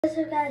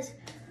So guys,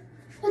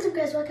 what's up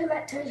guys, welcome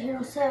back to my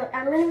channel. So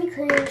I'm going to be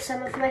cleaning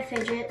some of my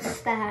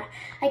fidgets that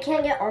I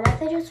can't get all my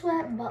fidgets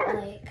wet, but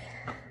like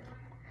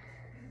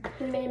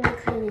I'm going to be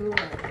cleaning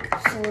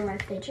like some of my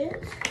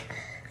fidgets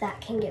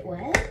that can get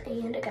wet.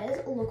 And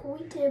guys, look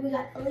what we did. We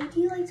got LED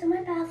lights in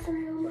my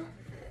bathroom.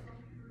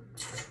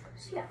 So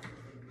yeah,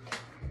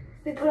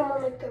 we put them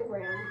on like the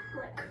rim,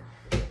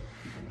 like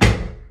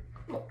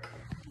look.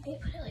 Okay,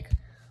 put it like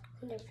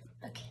on the,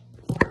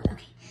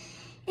 okay.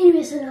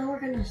 Anyway, so now we're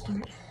gonna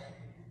start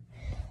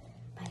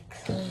by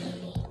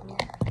cleaning.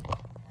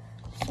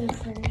 So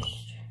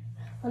first,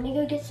 let me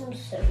go get some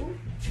soap.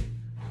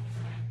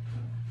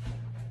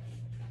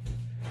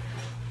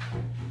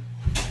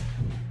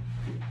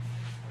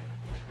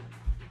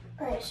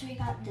 Alright, so we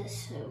got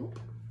this soap.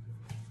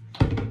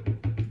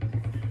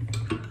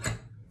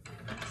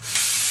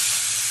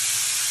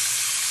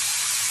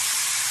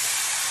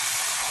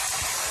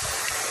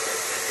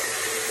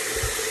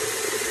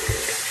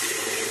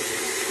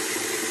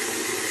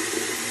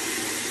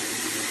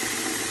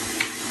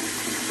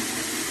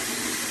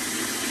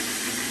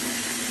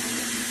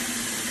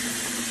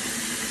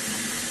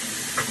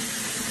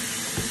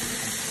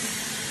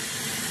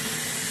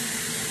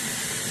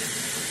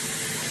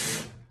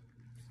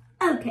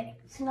 Okay,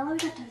 so now that we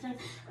got that done,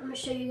 I'm going to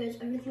show you guys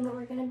everything that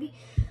we're going to be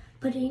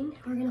putting.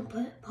 We're going to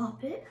put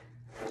pop it,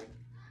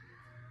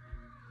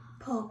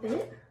 pop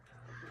it,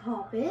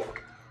 pop it,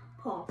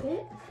 pop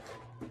it,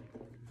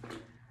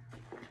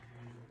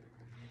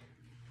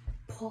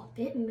 pop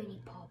it, mini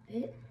pop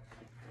it,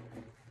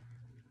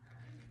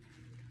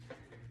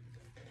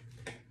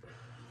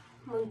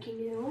 monkey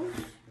noodles,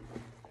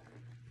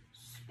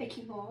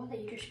 spiky ball that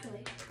you just go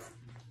like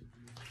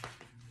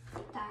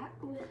that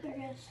with, I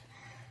guess.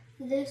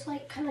 This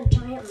like kind of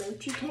giant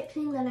mochi type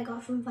thing that I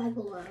got from Five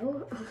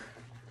Below.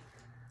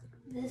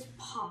 This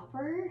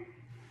popper.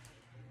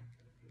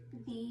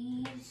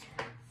 These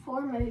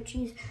 4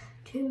 mochis,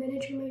 2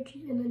 miniature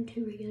mochis, and then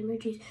 2 regular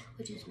mochis,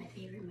 which is my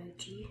favorite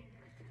mochi.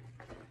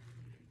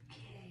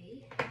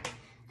 Okay.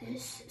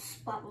 This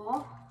spot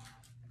ball.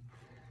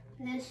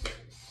 This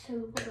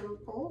Simple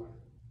Dimple.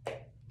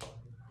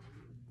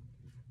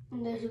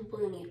 And there's a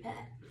Bloony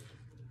Pet.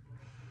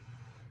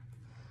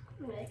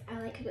 I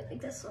like to go like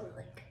this on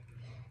like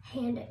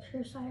hand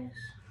exercise.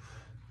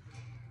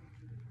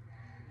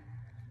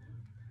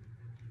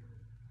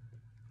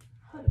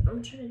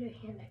 I'm trying to do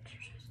a hand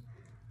exercise.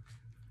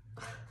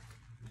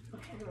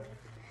 Okay.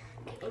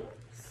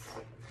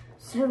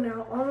 So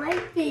now all my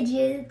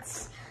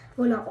fidgets,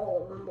 well not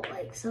all of them, but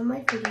like some of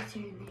my fidgets are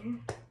in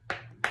there.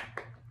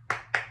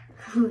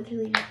 I'm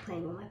literally just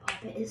playing with my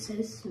poppet. It's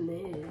so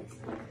smooth.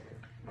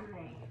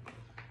 Alright.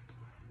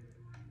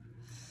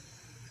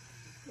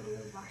 I'm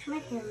gonna wash my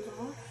hands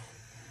off.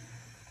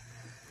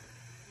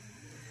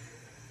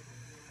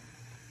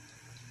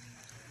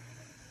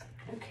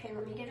 Okay,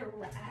 let me get a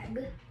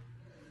rag.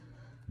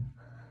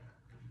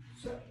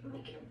 So let me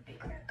get a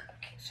big rag.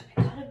 Okay, so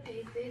I got a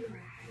big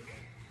rag.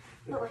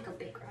 Not like a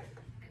big rag,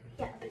 but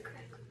yeah, a big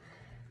rag.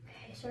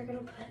 Okay, so we're gonna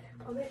put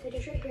all my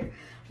fidgets right here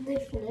when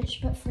they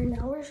finish, but for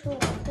now we're just gonna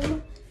let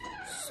them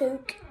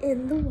soak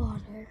in the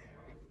water.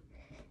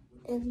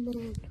 And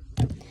then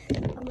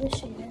I'm gonna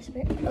show you guys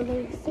my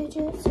other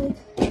fidgets. So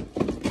I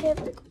have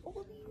like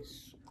all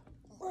these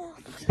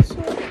left.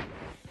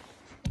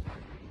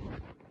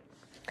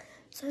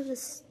 So I have a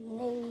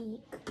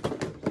snake.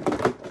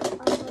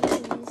 I have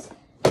these.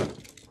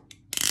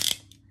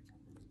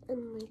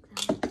 And like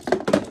that.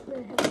 I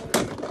have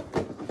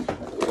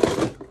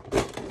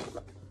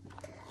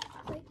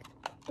like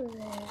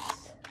this.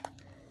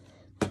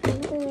 And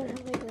then I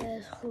have like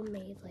this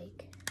homemade like.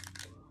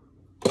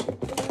 And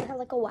then I have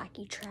like a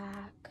wacky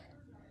track.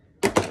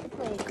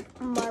 Like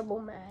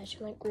marble mash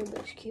and like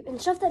Rubik's Cube and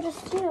stuff that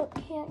just, you know,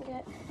 can't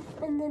get.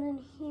 And then in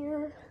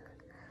here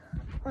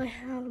I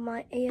have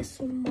my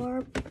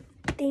ASMR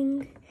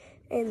thing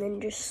and then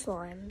just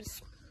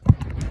slimes.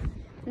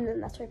 And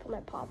then that's where I put my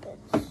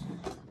poppets.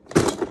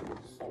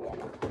 So yeah.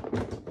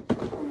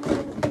 And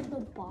then the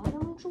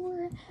bottom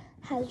drawer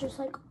has just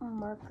like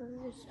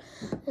markers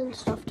and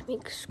stuff to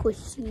make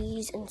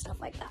squissies and stuff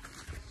like that.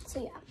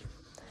 So yeah.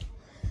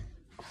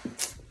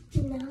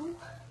 Now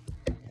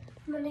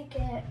I'm gonna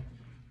get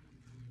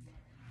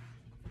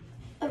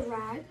a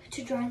rag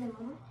to dry them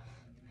all.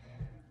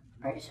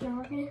 Alright, so now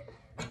we're gonna,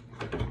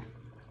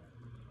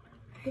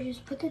 I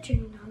just put the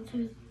drain down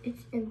so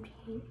it's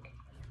emptying.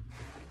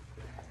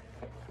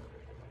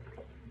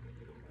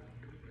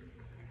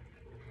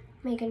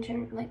 Making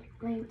sure like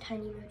my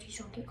tiny mochis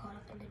don't get caught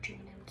up in the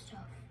drain and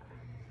stuff.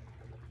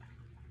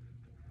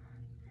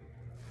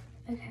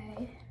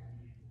 Okay.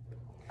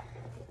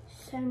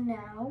 So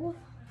now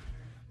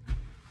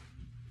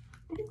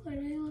it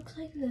literally looks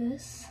like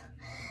this.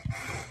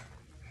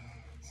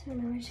 So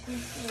now we're just gonna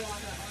put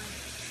water on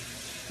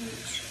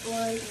each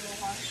board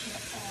and wash it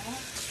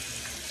off.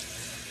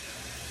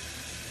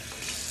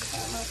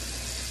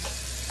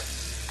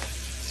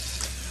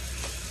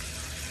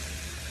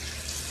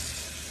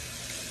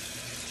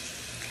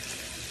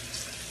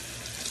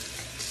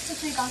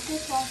 Since we got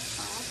this last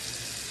off,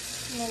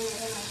 And then we're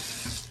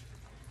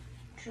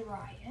gonna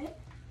dry it.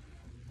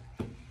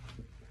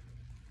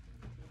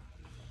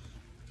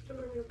 And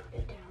we're gonna put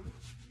it down.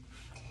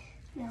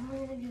 Now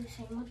we're gonna do the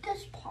same with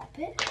this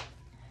poppet.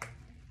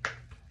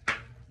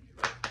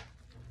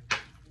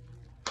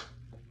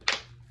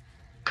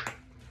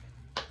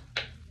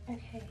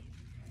 Okay.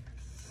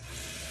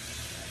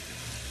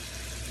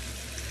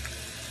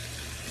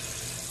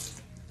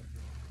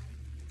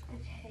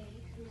 Okay,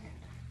 and then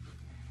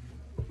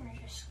we're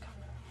just gonna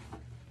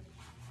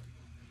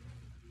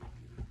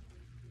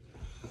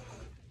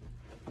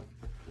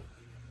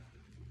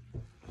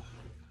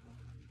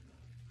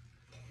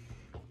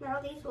now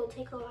these will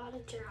take a while to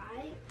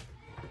dry.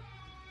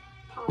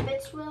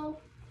 Poppets will,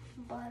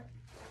 but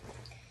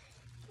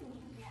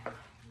yeah.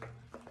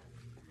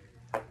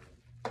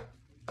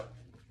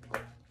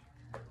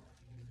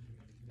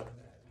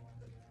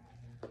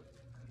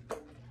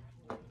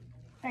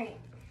 Alright.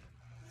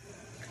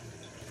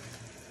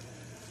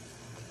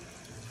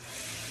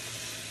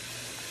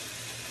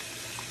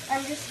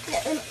 I'm just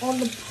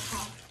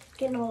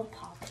getting all the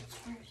poppets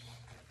first.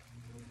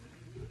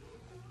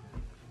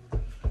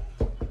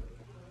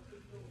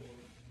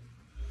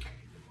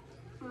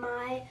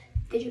 My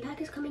fidget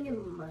pack is coming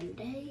in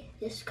Monday.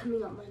 This is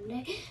coming on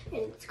Monday,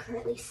 and it's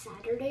currently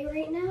Saturday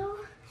right now.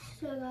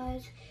 So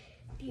guys,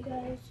 if you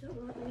guys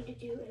want me to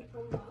do an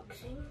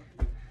unboxing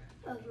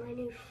of my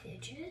new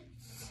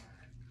fidgets,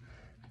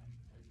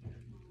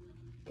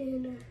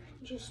 then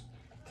just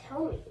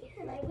tell me,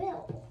 and I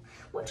will.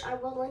 Which I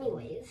will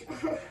anyways.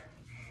 So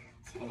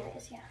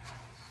anyways, yeah.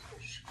 So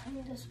just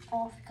clean this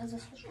off because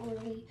this was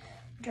really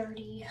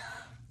dirty.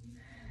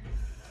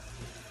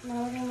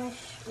 Now we're gonna my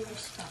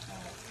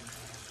spotlight.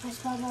 My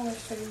spotlight is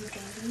so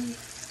dirty.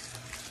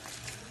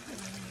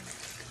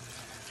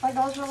 Like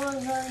those were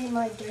really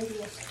my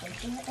dirtiest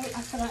fidget.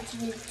 I forgot to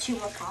do 2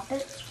 more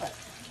poppets, but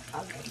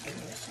I'll get them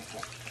in a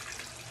second.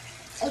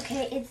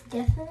 Okay, it's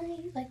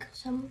definitely like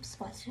some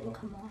spots didn't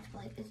come off.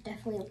 Like it's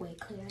definitely way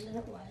clearer than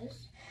it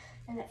was.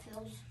 And it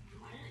feels,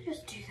 why did I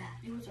just do that?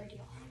 It was already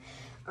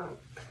off.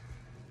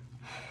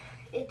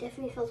 It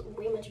definitely feels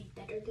way much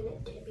better than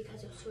it did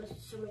because it was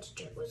so much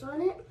dirt was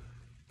on it.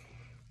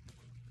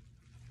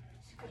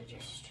 So gotta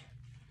just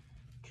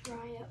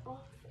dry it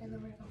off, and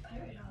then we're gonna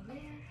put it on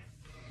there.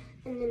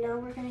 And then now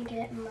we're gonna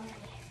get my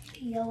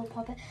yellow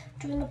poppet.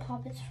 I'm doing the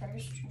poppets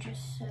first,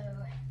 just so,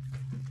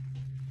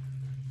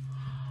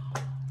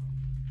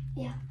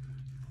 yeah.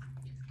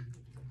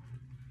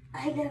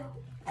 I know.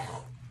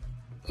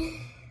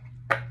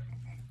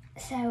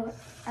 So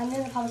I'm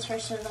doing the poppets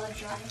first so they'll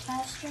dry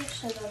faster,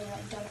 so they'll be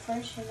like done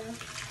first, you know.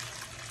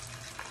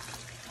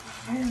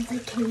 I don't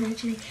think can you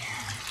imagine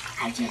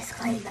I just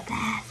cleaned the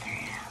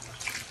bathroom.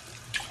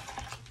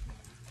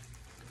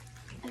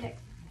 Okay,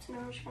 so now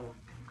I'm just gonna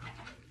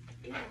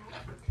do that.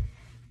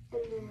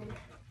 And then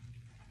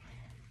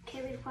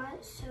okay,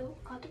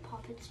 got the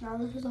poppets. Now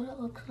this is what it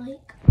looks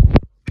like.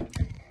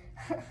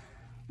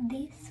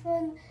 This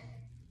one,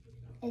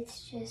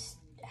 it's just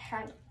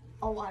had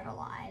a lot of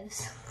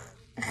lives.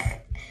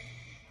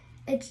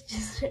 It's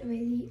just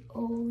really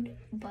old,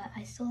 but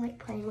I still like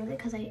playing with it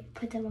because I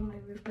put them on my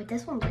roof. But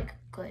this one's like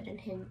good and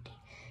handy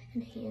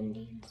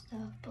and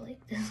stuff. But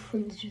like this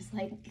one's just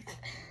like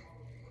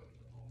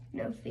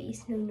no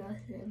face, no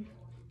nothing.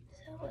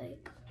 So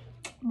like,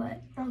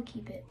 but I'll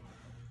keep it.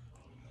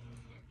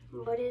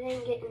 But it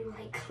ain't getting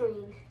like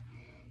clean.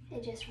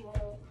 It just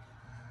won't.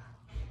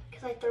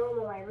 Cause I throw them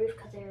on my roof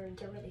because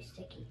they're really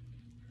sticky.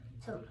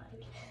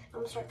 Sometimes I'm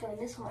gonna start throwing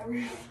this on my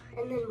roof,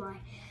 and then my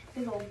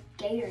big old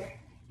gator.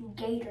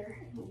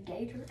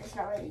 It's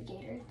not really a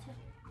gator. It's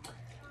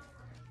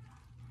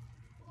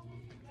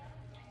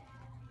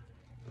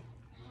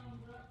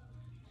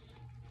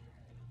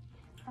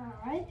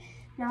alright,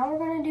 now we're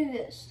gonna do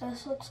this.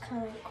 This looks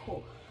kind of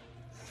cool.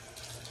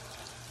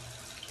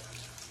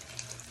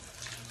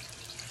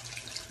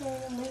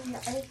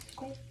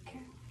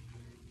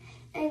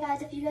 And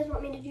guys, if you guys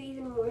want me to do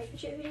even more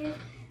fidget videos,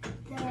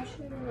 then I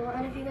surely will.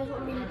 And if you guys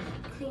want me to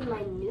clean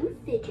my new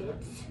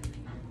fidgets,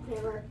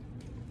 whenever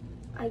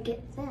I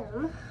get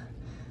them,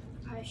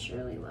 I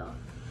surely will.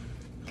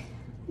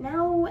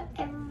 Now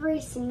every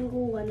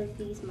single one of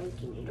these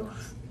monkey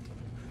noodles.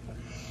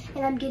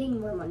 And I'm getting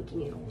more monkey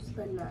noodles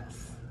than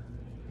this.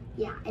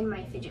 Yeah, in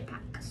my fidget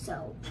pack.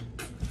 So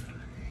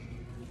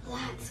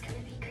that's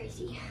gonna be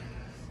crazy.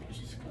 So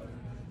just go.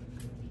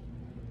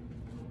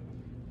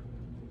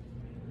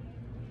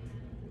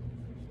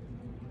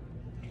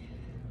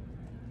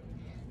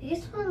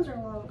 These ones are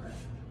longer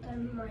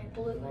than my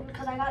blue one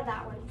because I got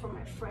that one from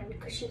my friend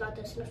because she got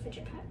this in a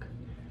fidget pack.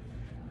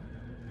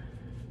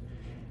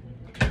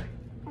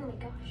 Oh my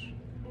gosh.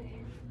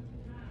 Okay.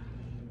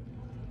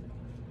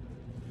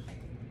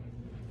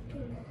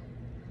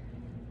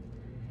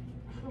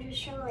 I'm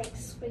just trying to like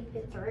sweep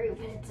it through,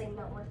 but it's like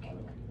not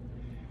working.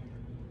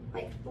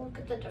 Like, look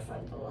at the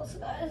difference of those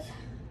guys.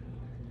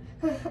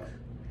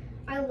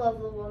 I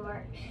love the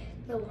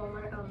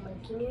Walmart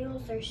monkey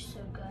noodles. They're so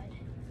good.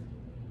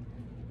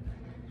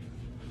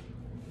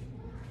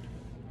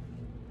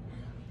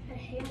 I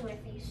hate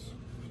with these.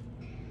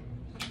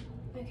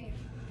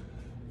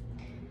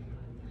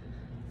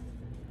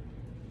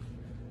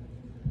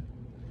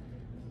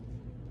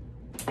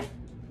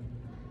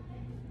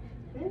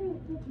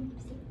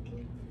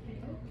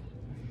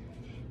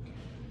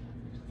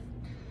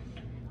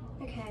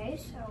 Okay,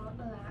 so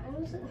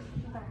that is that.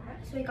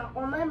 So we got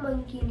all my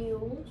monkey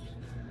noodles.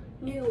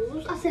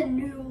 I said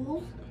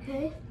noodles.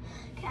 Okay.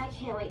 Okay, I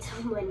can't wait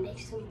till Monday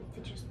so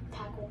the fidget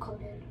pack will come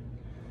in.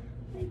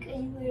 Like, I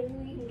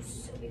literally am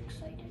so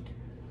excited.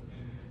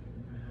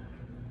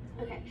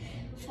 Okay,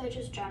 so I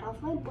just dried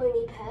off my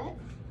bunny pet.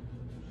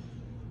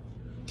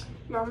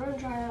 Now I'm gonna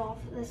dry off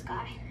this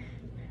guy.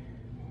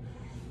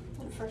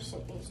 The first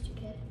thing needs to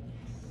get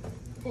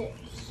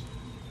is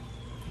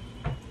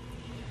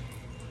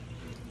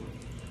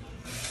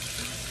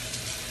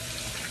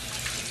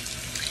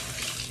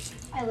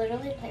I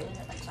literally play with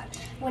it like that.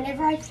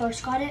 Whenever I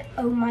first got it,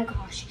 oh my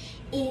gosh,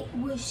 it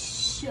was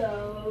so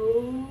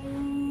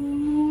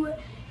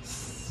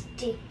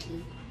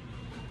sticky.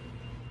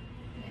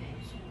 Okay,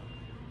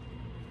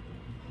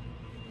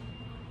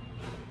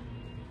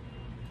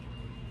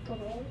 so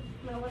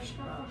now we're just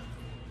gonna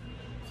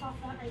off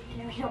that right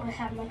there. We don't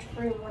have much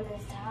room on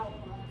this towel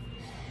left.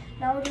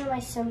 Now we're doing my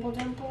simple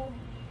dimple.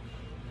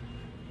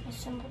 My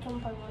simple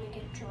dimple I want to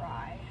get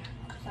dry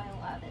because I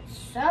love it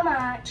so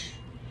much.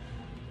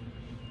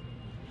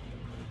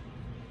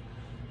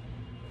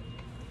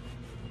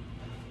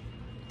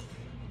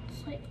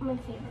 It's like my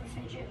favorite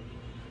fidget.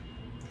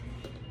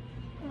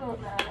 Oh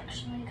no,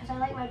 actually, because I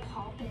like my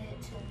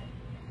poppets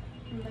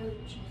and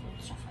emojis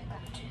and stuff like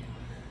that too.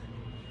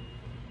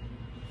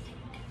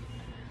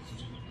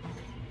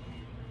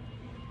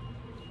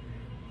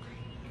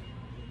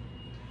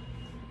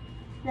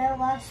 Now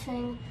the last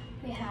thing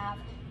we have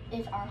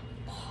is our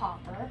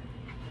popper.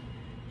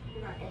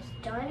 And that is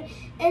done.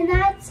 And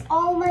that's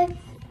all my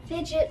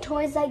fidget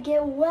toys that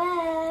get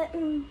wet.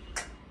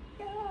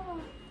 Yeah.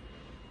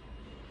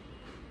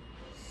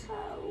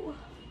 So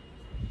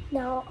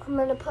now I'm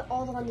gonna put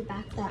all the ones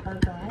back that are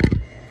good.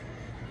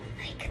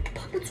 Like the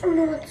poppets are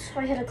not,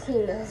 so I gotta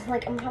clean this.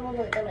 Like I'm probably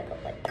gonna go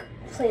like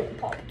clean the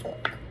poppets.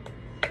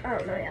 I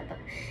don't know yet, but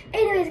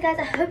anyways guys,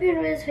 I hope you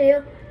enjoyed this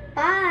video.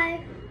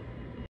 Bye.